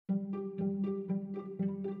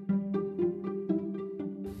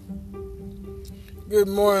Good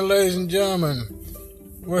morning, ladies and gentlemen.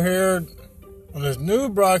 We're here on this new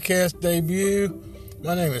broadcast debut.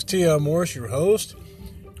 My name is T.L. Morris, your host.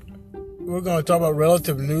 We're going to talk about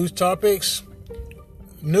relative news topics.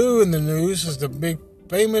 New in the news is the big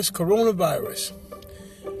famous coronavirus.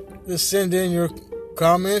 Just send in your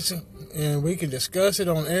comments and we can discuss it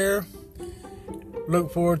on air.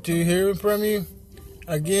 Look forward to hearing from you.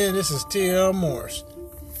 Again, this is T.L. Morris.